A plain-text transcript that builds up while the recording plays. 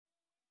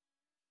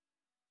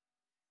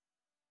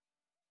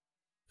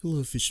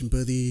Hello fishing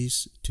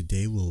buddies,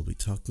 today we'll be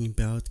talking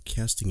about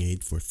casting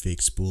aid for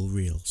fake spool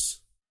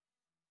reels.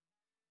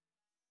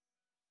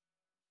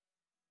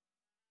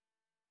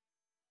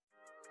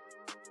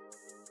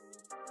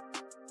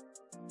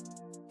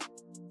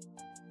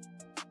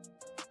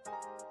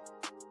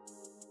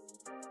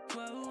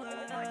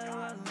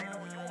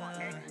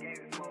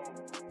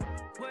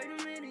 Wait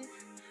a minute,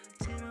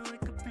 did I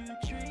wake up in a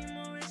dream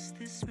or is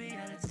this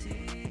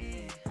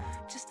reality?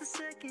 Just a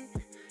second,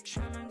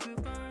 trying to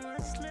grip on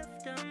what's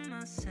left of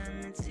my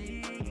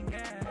sanity.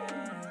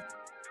 Yeah.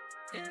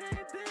 It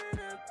ain't been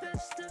the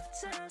best of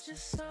times,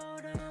 just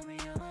hold on, we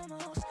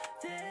almost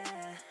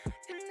there.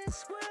 In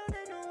this world,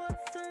 ain't no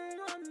other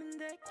woman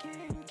that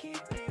can keep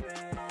it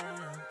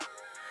real.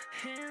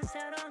 Hands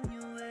out on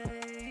your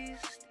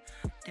waist,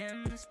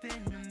 damn, it's been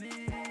a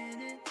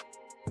minute.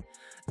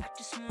 I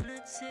just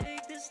wanna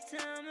take this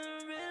time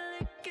and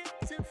really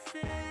get to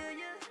feel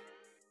ya.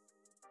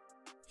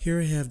 Here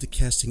I have the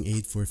casting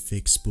aid for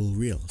fake spool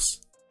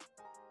reels.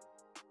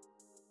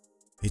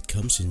 It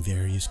comes in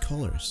various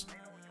colors.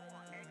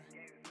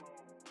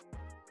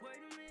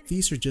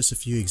 These are just a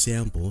few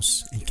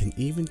examples and can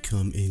even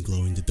come in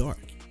glow in the dark.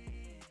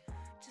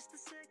 Just a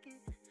second,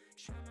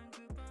 trying to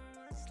grip on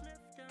what's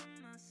left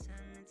of my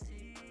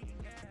sanity.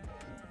 It ain't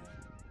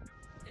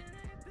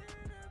been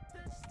the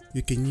best of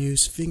You can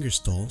use finger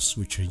stalls,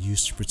 which are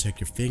used to protect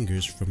your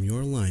fingers from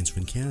your lines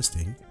when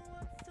casting.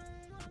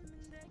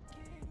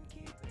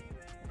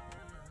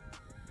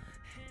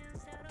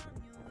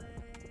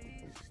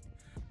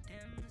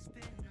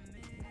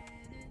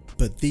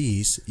 But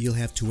these you'll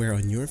have to wear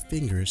on your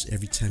fingers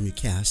every time you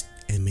cast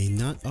and may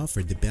not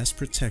offer the best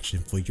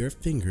protection for your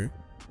finger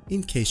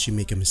in case you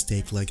make a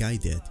mistake like I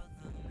did.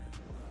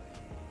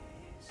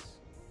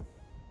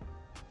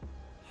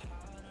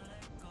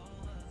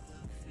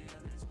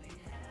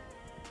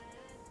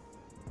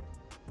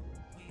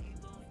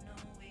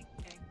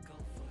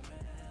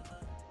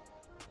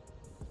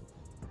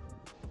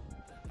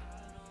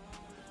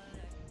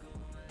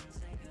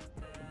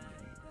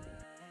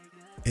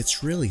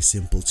 It's really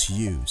simple to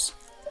use.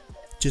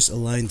 Just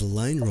align the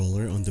line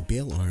roller on the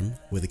bail arm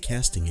with a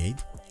casting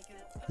aid,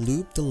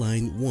 loop the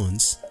line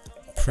once,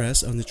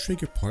 press on the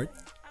trigger part,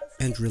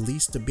 and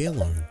release the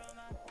bail arm.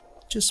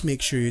 Just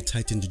make sure you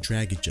tighten the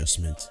drag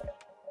adjustment.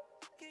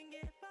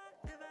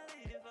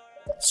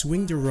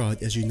 Swing the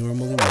rod as you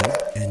normally would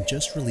and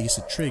just release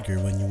the trigger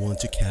when you want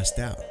to cast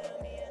out.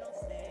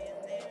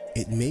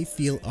 It may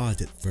feel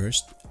odd at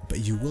first,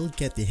 but you will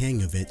get the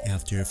hang of it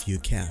after a few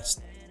casts.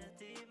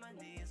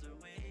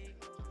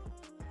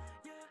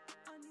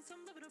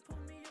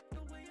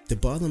 The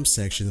bottom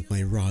section of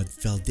my rod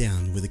fell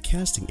down with the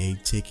casting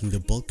aid taking the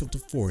bulk of the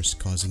force,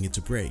 causing it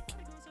to break.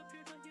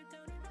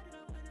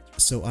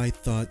 So I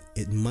thought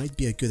it might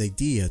be a good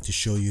idea to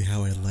show you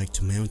how I'd like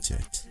to mount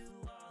it.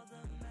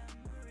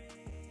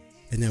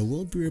 And I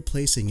will be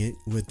replacing it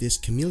with this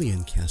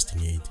chameleon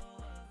casting aid.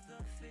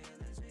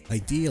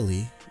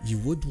 Ideally, you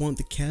would want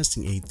the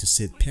casting aid to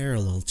sit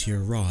parallel to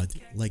your rod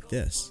like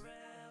this.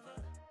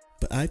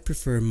 But I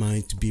prefer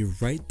mine to be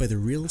right by the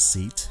reel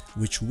seat,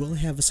 which will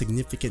have a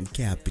significant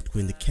gap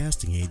between the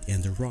casting aid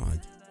and the rod.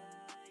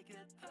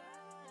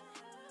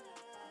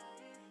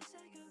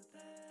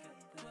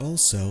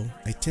 Also,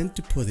 I tend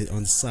to put it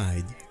on the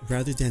side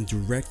rather than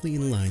directly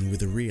in line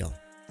with the reel.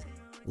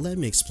 Let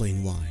me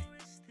explain why.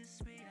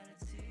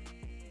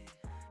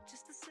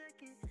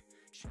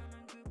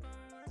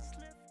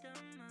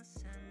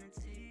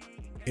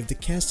 If the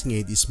casting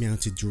aid is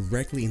mounted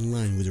directly in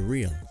line with the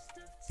reel,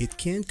 it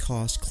can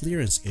cause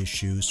clearance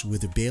issues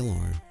with the bail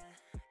arm.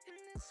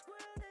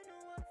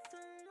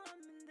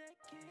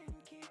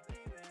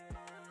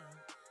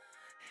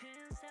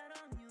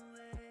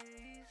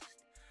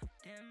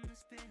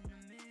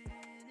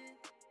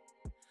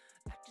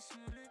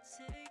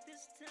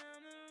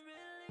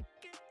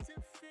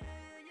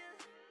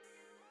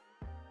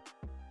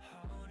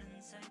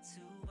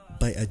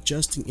 By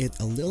adjusting it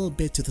a little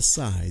bit to the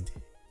side,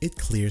 it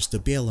clears the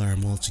bail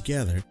arm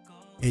altogether,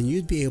 and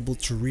you'd be able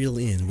to reel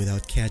in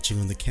without catching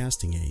on the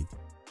casting aid.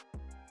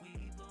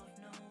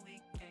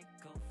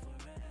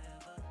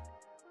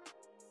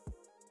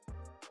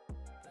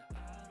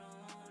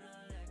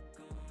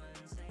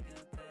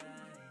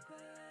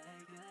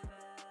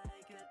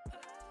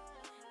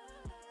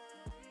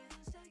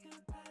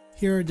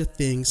 Here are the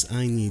things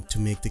I need to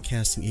make the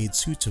casting aid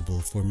suitable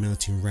for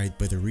mounting right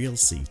by the reel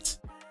seat: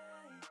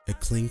 a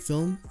cling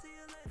film,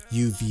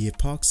 UV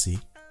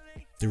epoxy,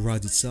 the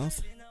rod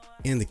itself,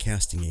 and the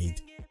casting aid.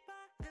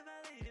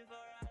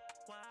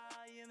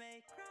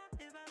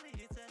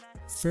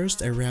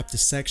 First, I wrap the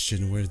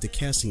section where the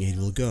casting aid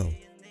will go.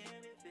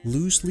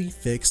 Loosely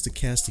fix the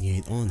casting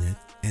aid on it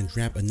and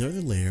wrap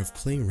another layer of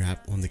cling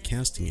wrap on the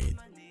casting aid.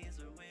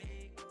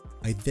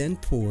 I then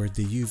pour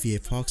the UV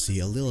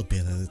epoxy a little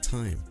bit at a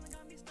time.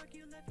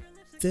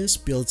 This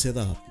builds it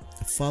up,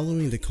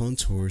 following the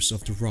contours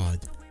of the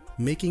rod,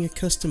 making a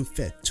custom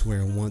fit to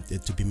where I want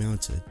it to be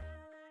mounted.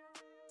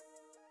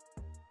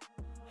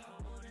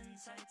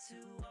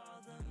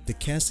 The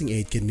casting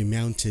aid can be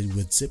mounted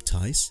with zip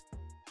ties,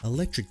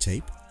 electric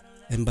tape,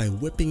 and by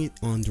whipping it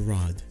on the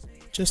rod,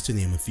 just to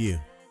name a few.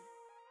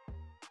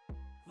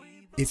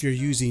 If you're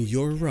using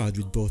your rod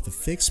with both a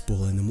fixed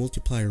spool and a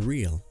multiplier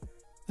reel,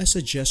 I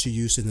suggest you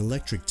use an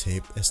electric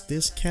tape, as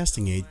this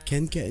casting aid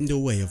can get in the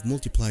way of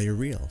multiplier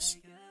reels.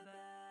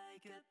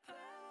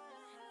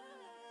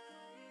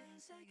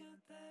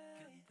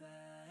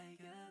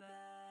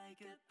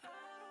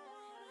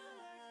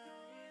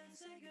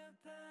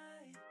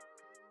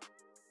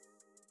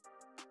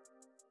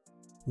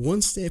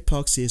 Once the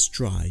epoxy is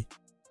dry,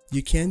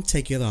 you can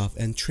take it off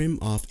and trim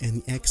off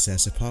any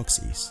excess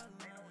epoxies.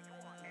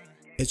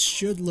 It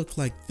should look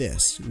like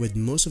this, with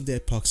most of the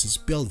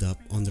epoxies build up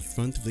on the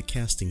front of the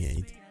casting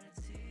aid.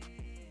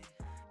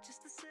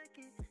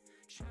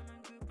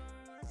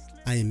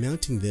 I am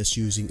mounting this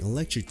using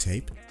electric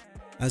tape,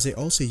 as I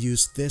also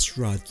use this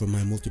rod for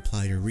my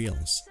multiplier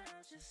reels.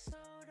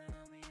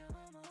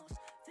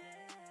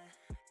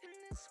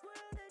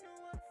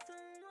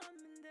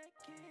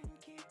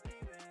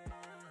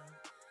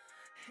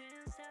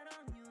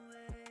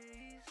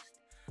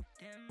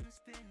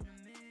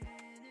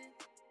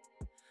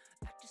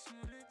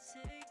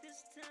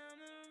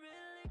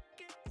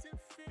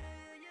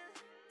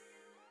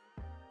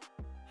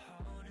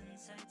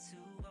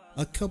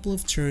 A couple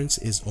of turns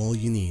is all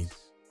you need.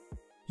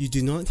 You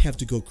do not have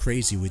to go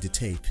crazy with the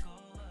tape.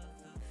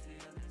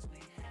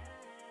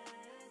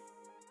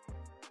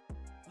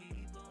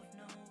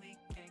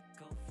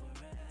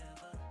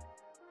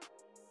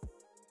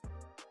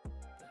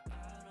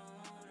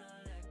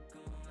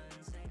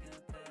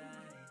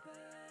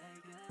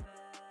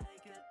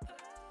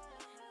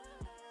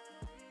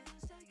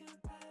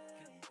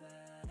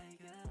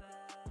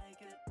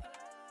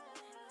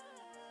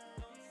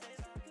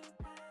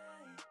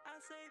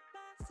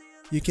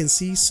 You can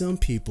see some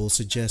people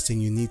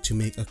suggesting you need to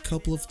make a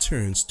couple of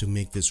turns to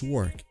make this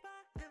work.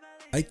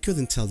 I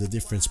couldn't tell the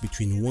difference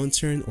between 1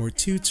 turn or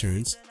 2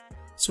 turns,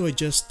 so I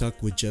just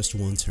stuck with just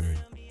 1 turn.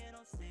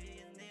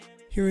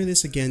 Here it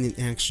is again in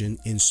action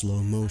in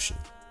slow motion.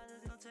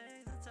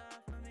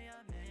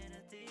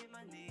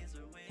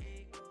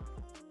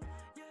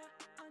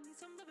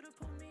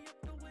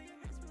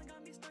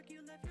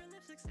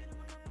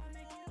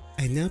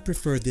 I now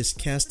prefer this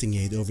casting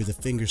aid over the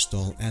finger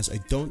stall, as I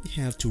don't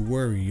have to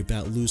worry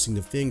about losing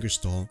the finger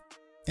stall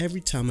every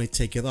time I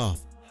take it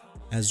off,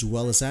 as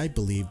well as I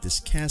believe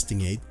this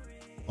casting aid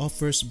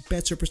offers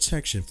better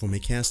protection for my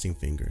casting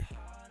finger.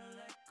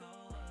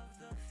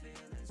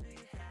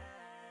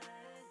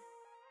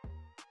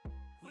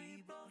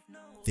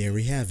 There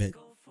we have it.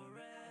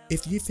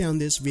 If you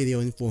found this video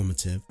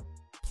informative,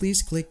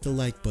 please click the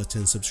like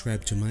button and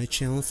subscribe to my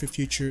channel for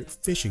future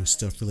fishing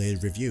stuff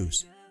related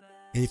reviews.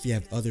 And if you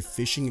have other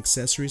fishing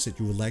accessories that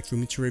you would like for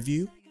me to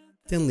review,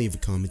 then leave a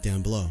comment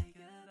down below.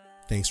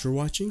 Thanks for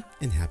watching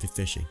and happy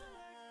fishing.